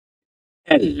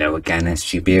Hello again,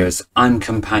 SGBers. I'm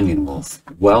Companion Wolf.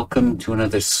 Welcome to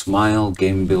another Smile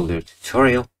Game Builder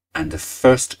tutorial and the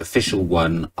first official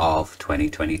one of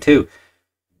 2022.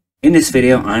 In this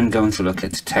video, I'm going to look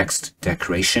at text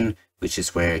decoration, which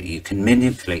is where you can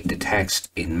manipulate the text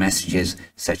in messages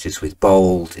such as with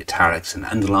bold, italics and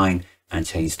underline, and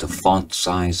change the font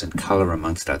size and color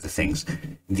amongst other things.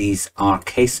 These are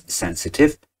case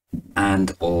sensitive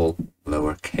and all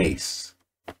lowercase.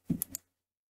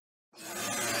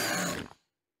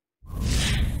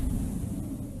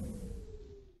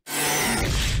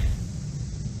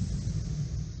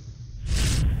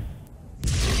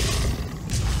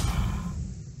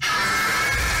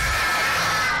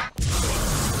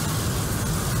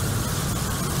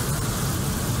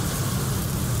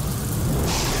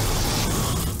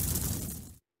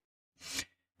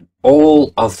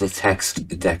 All of the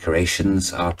text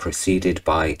decorations are preceded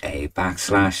by a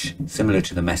backslash, similar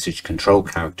to the message control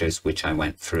characters which I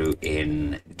went through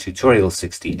in tutorial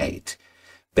 68.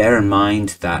 Bear in mind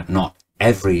that not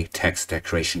every text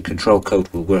decoration control code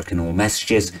will work in all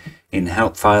messages. In the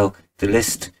help file, the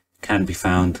list can be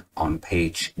found on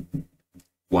page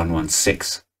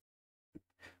 116.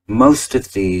 Most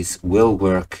of these will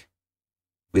work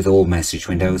with all message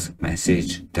windows: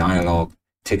 message, dialogue,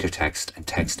 ticker text and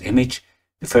text image.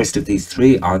 The first of these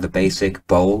three are the basic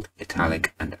bold,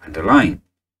 italic and underline.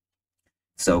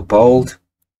 So bold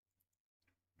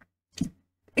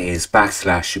is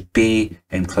 \B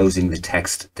enclosing the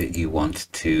text that you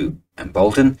want to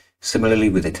embolden. Similarly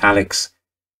with italics,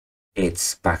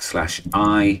 it's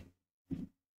 \I,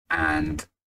 and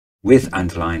with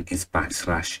underline is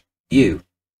 \U.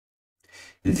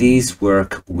 These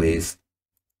work with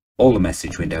all the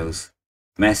message windows: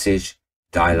 message,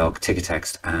 dialogue, ticker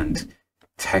text and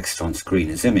text on screen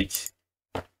as image.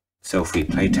 So if we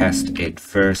play test it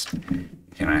first, you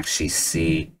can actually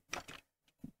see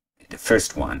the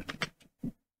first one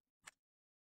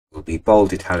will be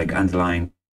bold, italic,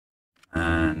 underline,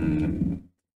 and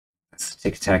that's the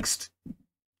ticker text.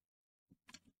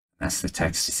 That's the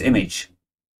text as image.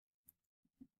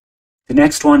 The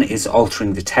next one is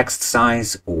altering the text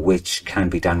size, which can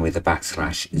be done with a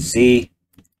 \Z.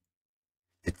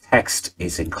 The text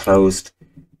is enclosed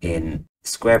in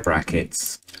square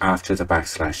brackets after the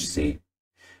 \Z.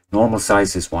 Normal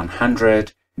size is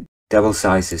 100, double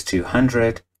size is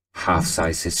 200, half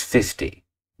size is 50.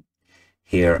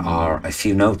 Here are a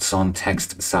few notes on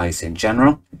text size in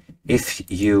general. If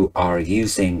you are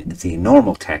using the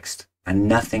normal text and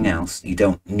nothing else, you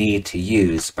don't need to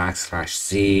use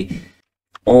 \Z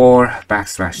or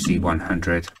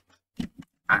 \Z100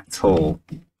 at all.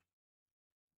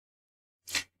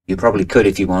 You probably could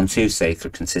if you want to, say for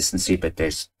consistency, but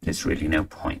there's really no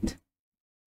point.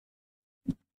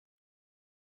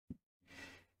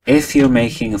 If you're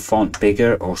making a font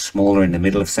bigger or smaller in the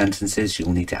middle of sentences,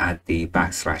 you'll need to add the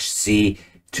 \Z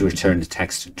to return the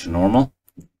text to normal.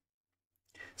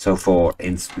 So for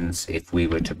instance, if we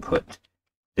were to put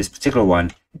this particular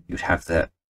one, you'd have the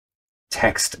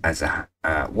text as a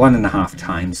 1.5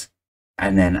 times,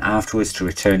 and then afterwards to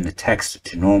return the text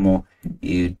to normal,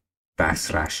 you'd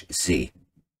 \Z.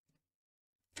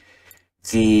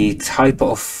 The type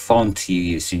of font you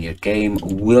use in your game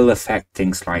will affect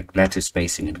things like letter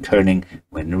spacing and kerning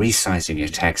when resizing your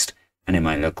text, and it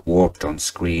might look warped on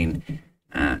screen.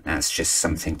 That's just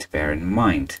something to bear in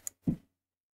mind.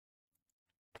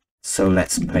 So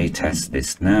let's play test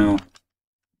this now.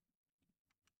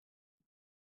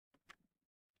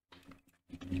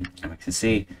 And we can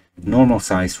see normal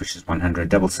size, which is 100,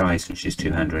 double size, which is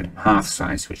 200, half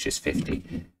size, which is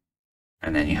 50.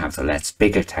 And then you have the let's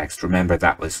bigger text. Remember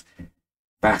that was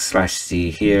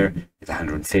 \Z here with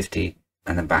 150,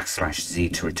 and then \Z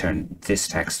to return this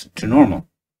text to normal.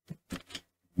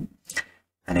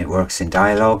 And it works in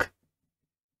dialogue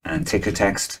and ticker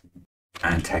text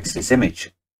and text as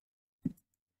image.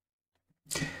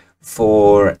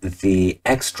 For the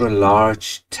extra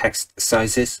large text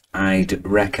sizes, I'd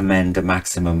recommend a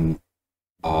maximum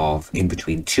of in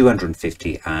between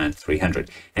 250 and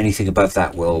 300. Anything above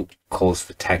that will cause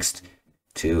the text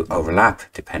to overlap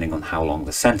depending on how long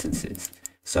the sentence is.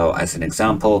 So as an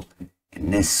example,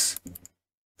 in this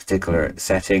particular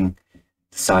setting,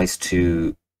 size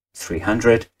to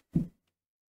 300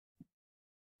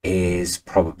 is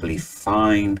probably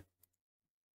fine.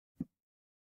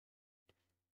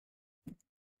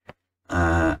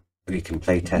 We can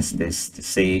play test this to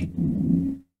see.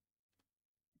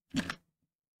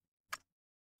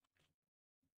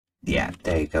 Yeah,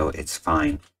 there you go, it's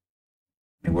fine.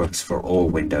 It works for all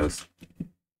windows.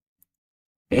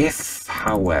 If,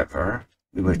 however,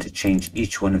 we were to change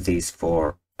each one of these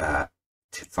for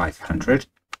to 500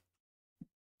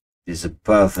 is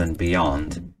above and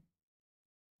beyond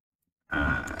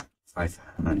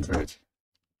 500.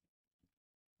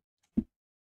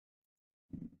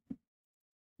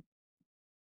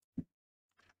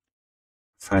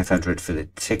 $500 for the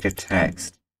ticker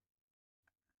text,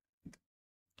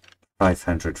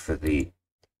 500 for the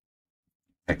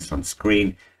text on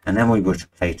screen, and then we were to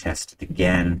play test it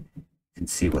again and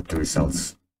see what the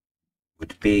results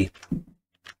would be. It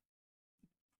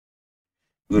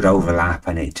would overlap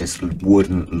and it just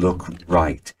wouldn't look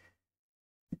right.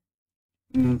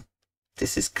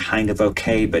 This is kind of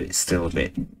okay, but it's still a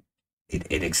bit,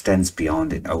 it extends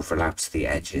beyond, it overlaps the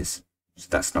edges. So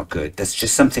that's not good. That's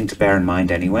just something to bear in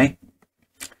mind anyway.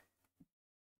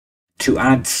 To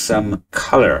add some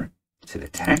color to the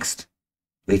text,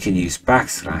 we can use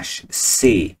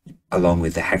 \C along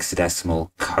with the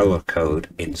hexadecimal color code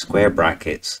in square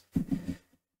brackets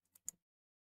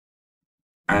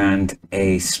and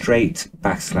a straight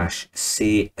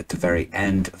 \C at the very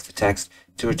end of the text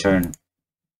to return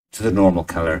to the normal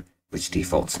color, which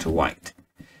defaults to white.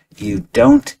 You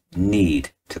don't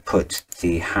need to put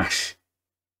the hash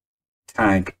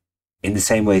tag in the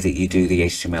same way that you do the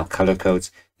HTML color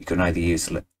codes. You can either use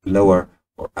lower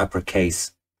or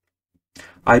uppercase.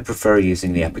 I prefer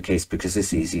using the uppercase because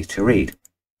it's easy to read.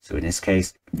 So in this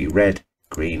case, it would be red,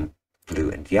 green,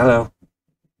 blue, and yellow.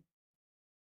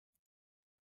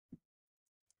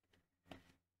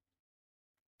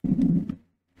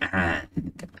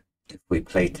 And if we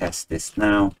play test this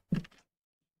now,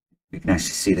 we can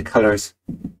actually see the colors.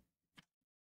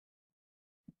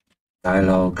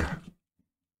 Dialogue,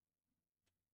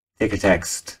 ticker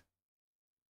text,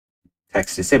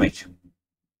 text is image.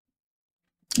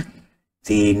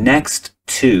 The next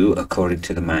two, according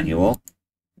to the manual,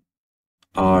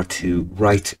 are to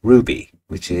write Ruby,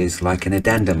 which is like an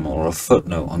addendum or a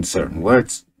footnote on certain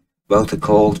words. Both are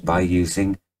called by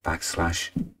using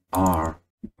 \R.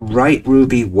 Write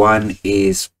Ruby 1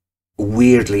 is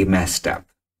weirdly messed up.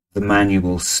 The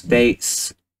manual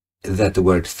states that the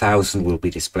word 1000 will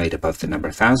be displayed above the number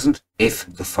 1000 if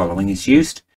the following is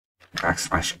used: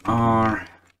 \R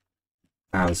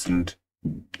 1000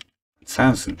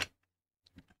 1000.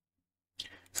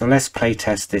 So let's play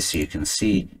test this so you can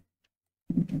see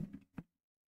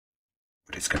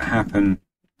what is going to happen.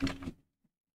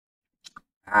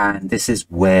 And this is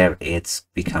where it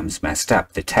becomes messed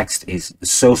up. The text is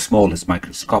so small it's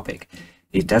microscopic.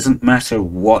 It doesn't matter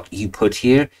what you put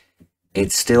here,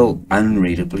 it's still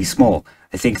unreadably small.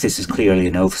 I think this is clearly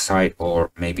an oversight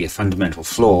or maybe a fundamental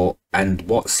flaw, and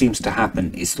what seems to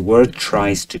happen is the word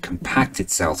tries to compact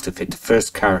itself to fit the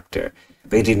first character,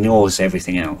 but it ignores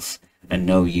everything else. And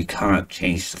no, you can't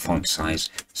change the font size,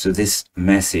 so this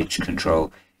message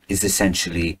control is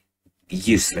essentially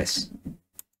useless.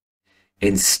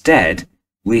 Instead,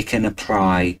 we can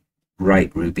apply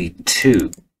Write Ruby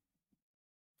 2.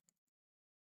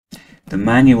 The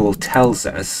manual tells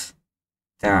us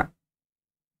that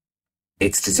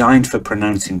it's designed for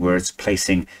pronouncing words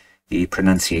placing the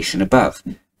pronunciation above.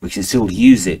 We can still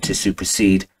use it to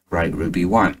supersede Write Ruby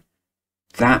 1.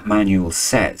 That manual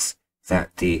says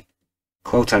that the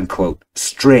quote-unquote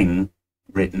string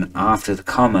written after the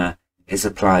comma is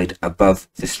applied above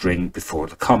the string before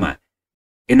the comma.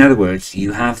 In other words,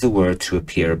 you have the word to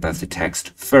appear above the text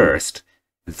first,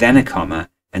 then a comma,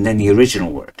 and then the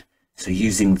original word. So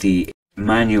using the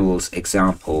manual's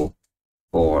example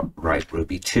for Write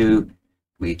Ruby 2,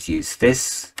 we'd use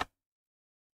this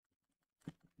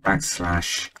 \R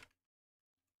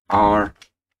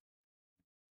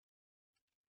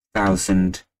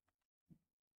 1000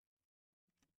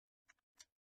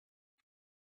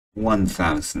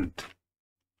 1000.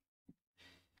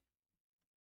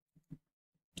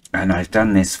 And I've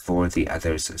done this for the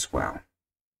others as well.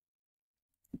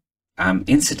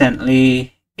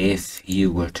 Incidentally, if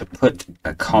you were to put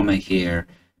a comma here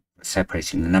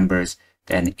separating the numbers,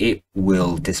 then it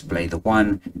will display the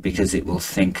 1 because it will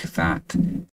think that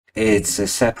it's a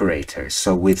separator.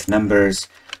 So with numbers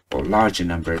or larger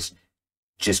numbers,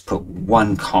 just put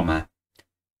 1 comma.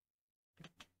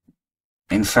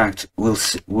 In fact,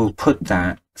 we'll put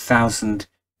that 1000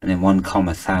 and then 1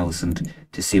 comma 1000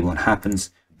 to see what happens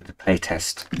with the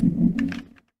playtest.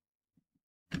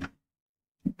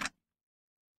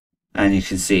 And you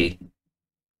can see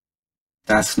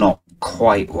that's not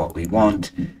quite what we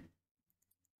want.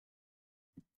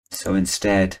 So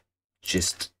instead,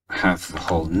 just have the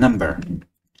whole number.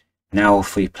 Now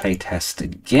if we play test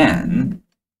again,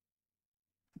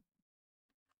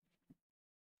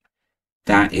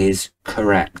 that is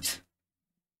correct.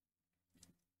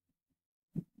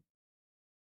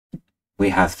 We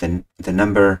have the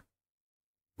number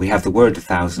we have the word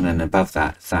 1,000 and above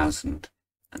that 1,000.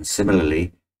 And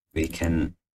similarly, we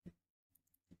can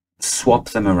swap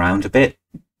them around a bit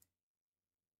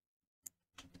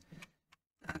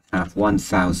and have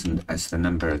 1,000 as the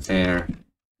number there,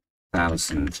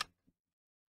 1,000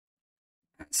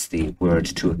 as the word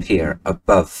to appear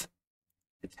above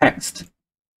the text.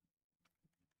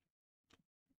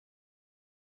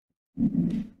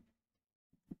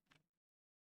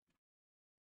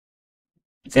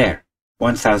 There,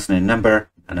 1,000 in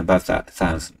number and above that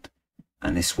 1,000.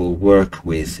 And this will work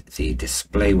with the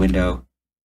display window,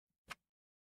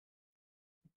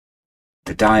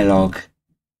 the dialogue,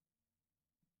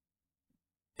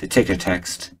 the ticker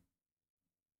text,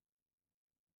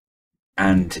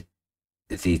 and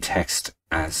the text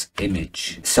as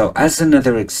image. So as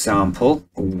another example,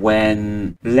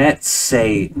 when, let's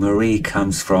say, Marie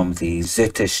comes from the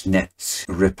Czech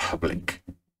Republic,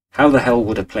 how the hell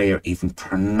would a player even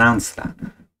pronounce that?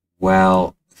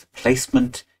 Well, the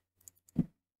placement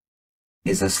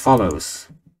is as follows.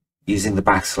 Using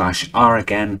the \r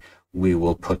again, we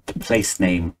will put the place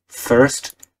name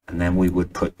first, and then we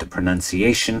would put the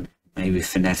pronunciation, maybe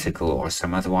phonetical or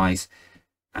some otherwise,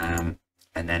 and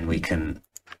then we can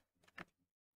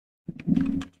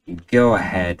go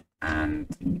ahead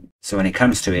and, so when it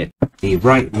comes to it, the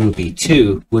Right Ruby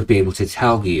 2 would be able to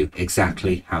tell you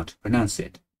exactly how to pronounce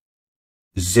it.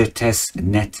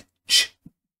 Ztesnech.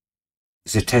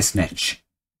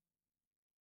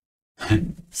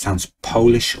 Sounds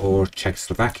Polish or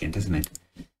Czechoslovakian, doesn't it?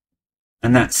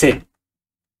 And that's it.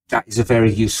 That is a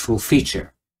very useful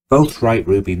feature. Both Right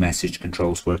Ruby message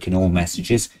controls work in all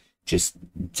messages. Just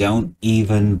don't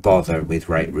even bother with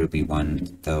Right Ruby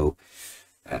 1, though,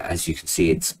 as you can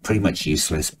see, it's pretty much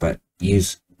useless, but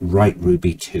use Right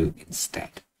Ruby 2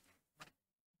 instead.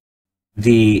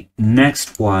 The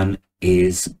next one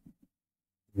is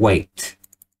wait.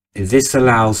 This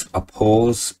allows a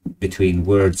pause between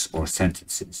words or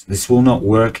sentences. This will not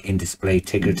work in display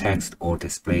ticker text or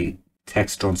display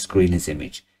text on screen as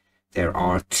image. There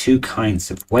are two kinds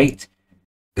of wait.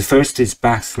 The first is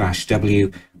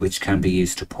 \w, which can be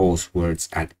used to pause words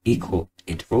at equal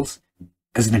intervals.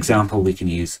 As an example, we can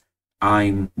use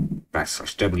I'm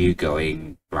 \w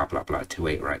going blah blah blah to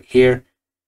wait right here,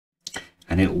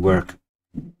 and it'll work.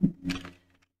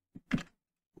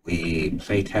 We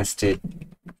play test it.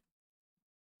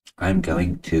 I'm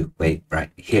going to wait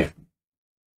right here.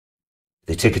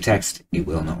 The ticker text, it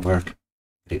will not work,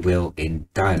 but it will in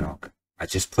dialogue. I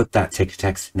just put that ticker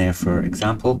text in there for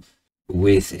example.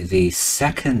 With the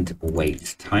second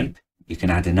wait type, you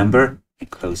can add a number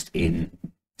enclosed in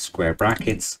square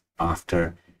brackets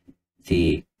after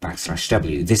the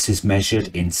 \w. This is measured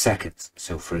in seconds.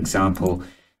 So for example,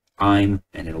 I'm,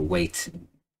 and it'll wait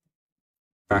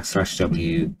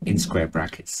 \w in square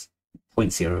brackets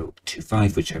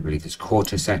 0.025, which I believe is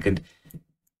quarter second.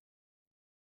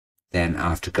 Then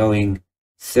after going,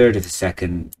 third of a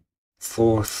second,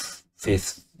 fourth,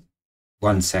 fifth,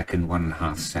 1 second,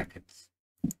 1.5 seconds.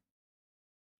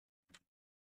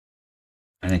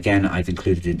 And again, I've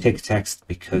included a ticker text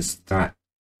because that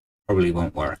probably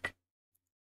won't work.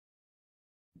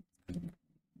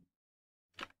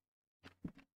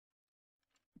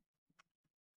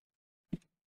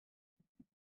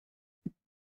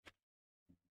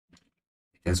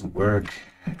 It doesn't work.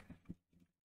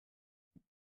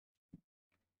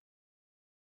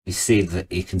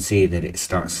 You can see that it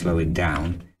starts slowing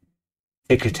down.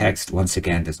 Ticker text once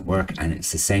again doesn't work, and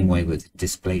it's the same way with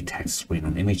display text screen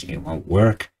on image. It won't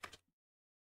work.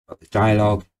 But with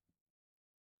dialogue,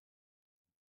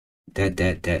 there.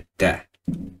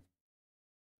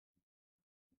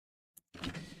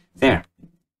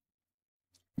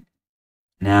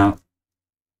 Now,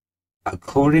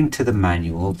 according to the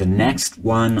manual, the next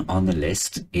one on the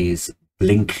list is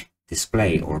blink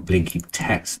display or blinking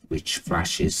text, which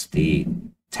flashes the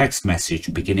text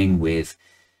message beginning with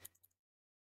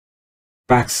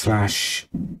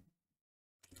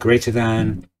 \greater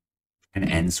than and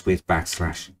ends with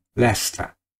 \less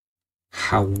than.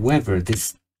 However,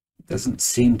 this doesn't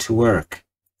seem to work.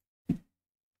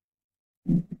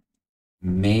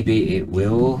 Maybe it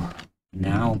will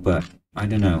now, but I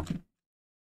don't know.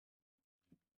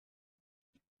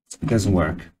 It doesn't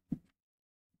work.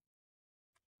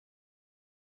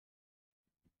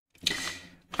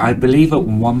 I believe at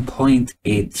one point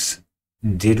it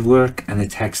did work and the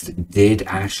text did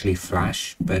actually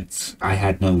flash, but I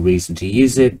had no reason to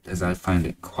use it as I found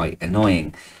it quite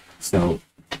annoying. So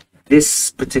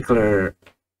this particular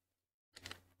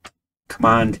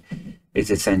command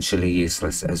is essentially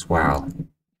useless as well.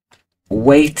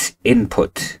 Wait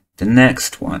input, the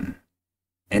next one.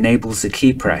 enables a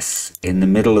key press in the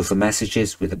middle of the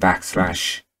messages with a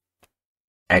backslash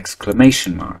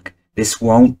exclamation mark. This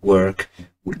won't work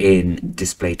in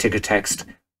display ticker text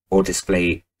or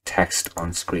display text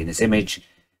on screen as image,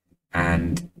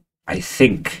 and I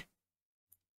think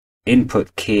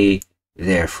input key,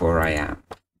 therefore I am.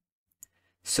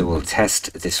 So we'll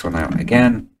test this one out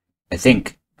again, I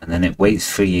think, and then it waits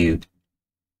for you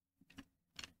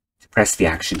to press the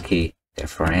action key,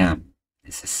 therefore I am.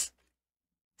 This is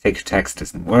ticker text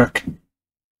doesn't work.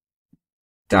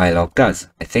 Dialogue does,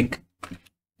 I think,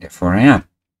 therefore I am.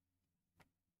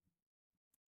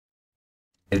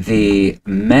 The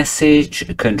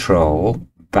message control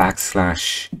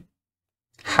backslash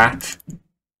hat,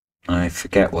 I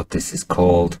forget what this is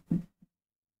called,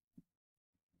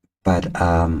 but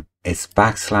it's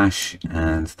backslash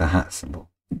and the hat symbol.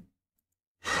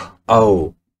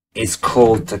 Oh, it's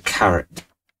called the caret.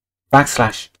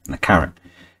 Backslash and the caret.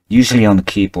 Usually on the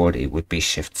keyboard it would be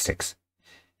Shift 6.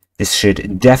 This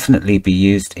should definitely be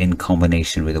used in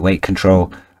combination with a wait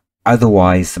control,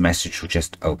 otherwise the message will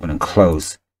just open and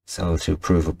close. So to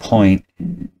prove a point,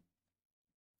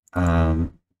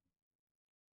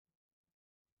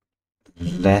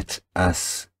 let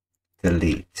us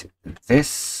delete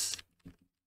this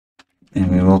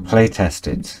and we will play test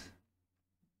it.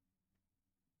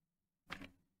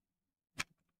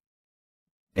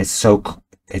 It's so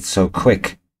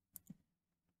quick.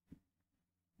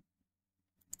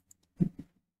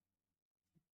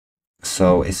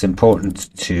 So it's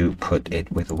important to put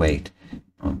it with a wait.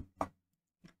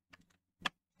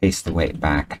 Paste the wait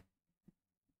back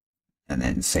and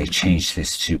then say change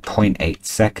this to 0.8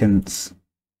 seconds.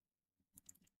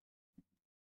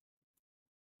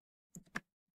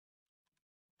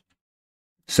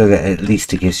 So that at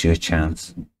least it gives you a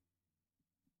chance.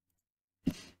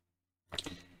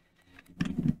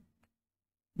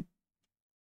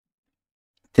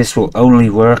 This will only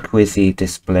work with the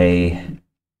display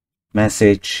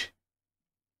message.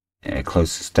 It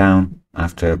closes down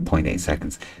after 0.8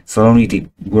 seconds. So only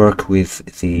work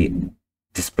with the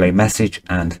display message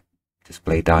and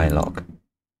display dialogue.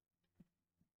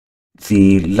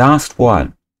 The last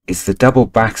one is the double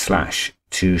backslash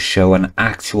to show an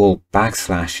actual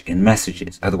backslash in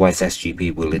messages. Otherwise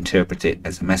SGP will interpret it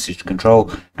as a message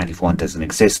control, and if one doesn't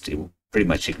exist it will pretty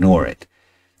much ignore it.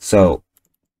 So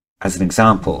as an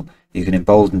example, you can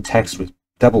embolden text with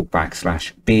double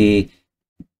backslash B,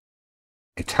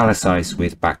 italicize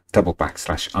with double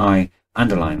backslash I,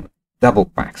 underline with double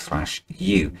backslash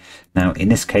U. Now in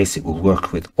this case it will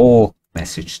work with all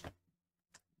message.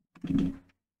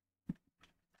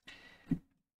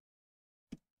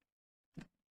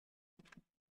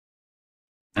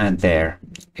 And there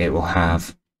it will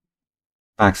have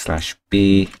backslash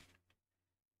B,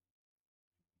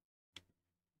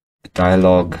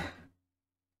 dialogue,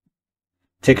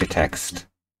 ticker text,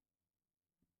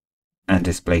 and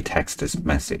display text as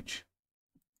message.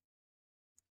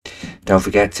 Don't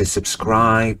forget to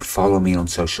subscribe, follow me on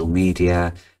social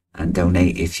media, and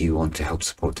donate if you want to help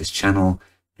support this channel.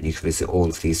 And you can visit all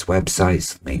of these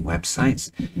websites, main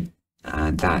websites.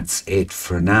 And that's it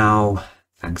for now.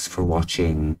 Thanks for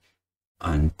watching.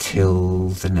 Until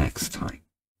the next time.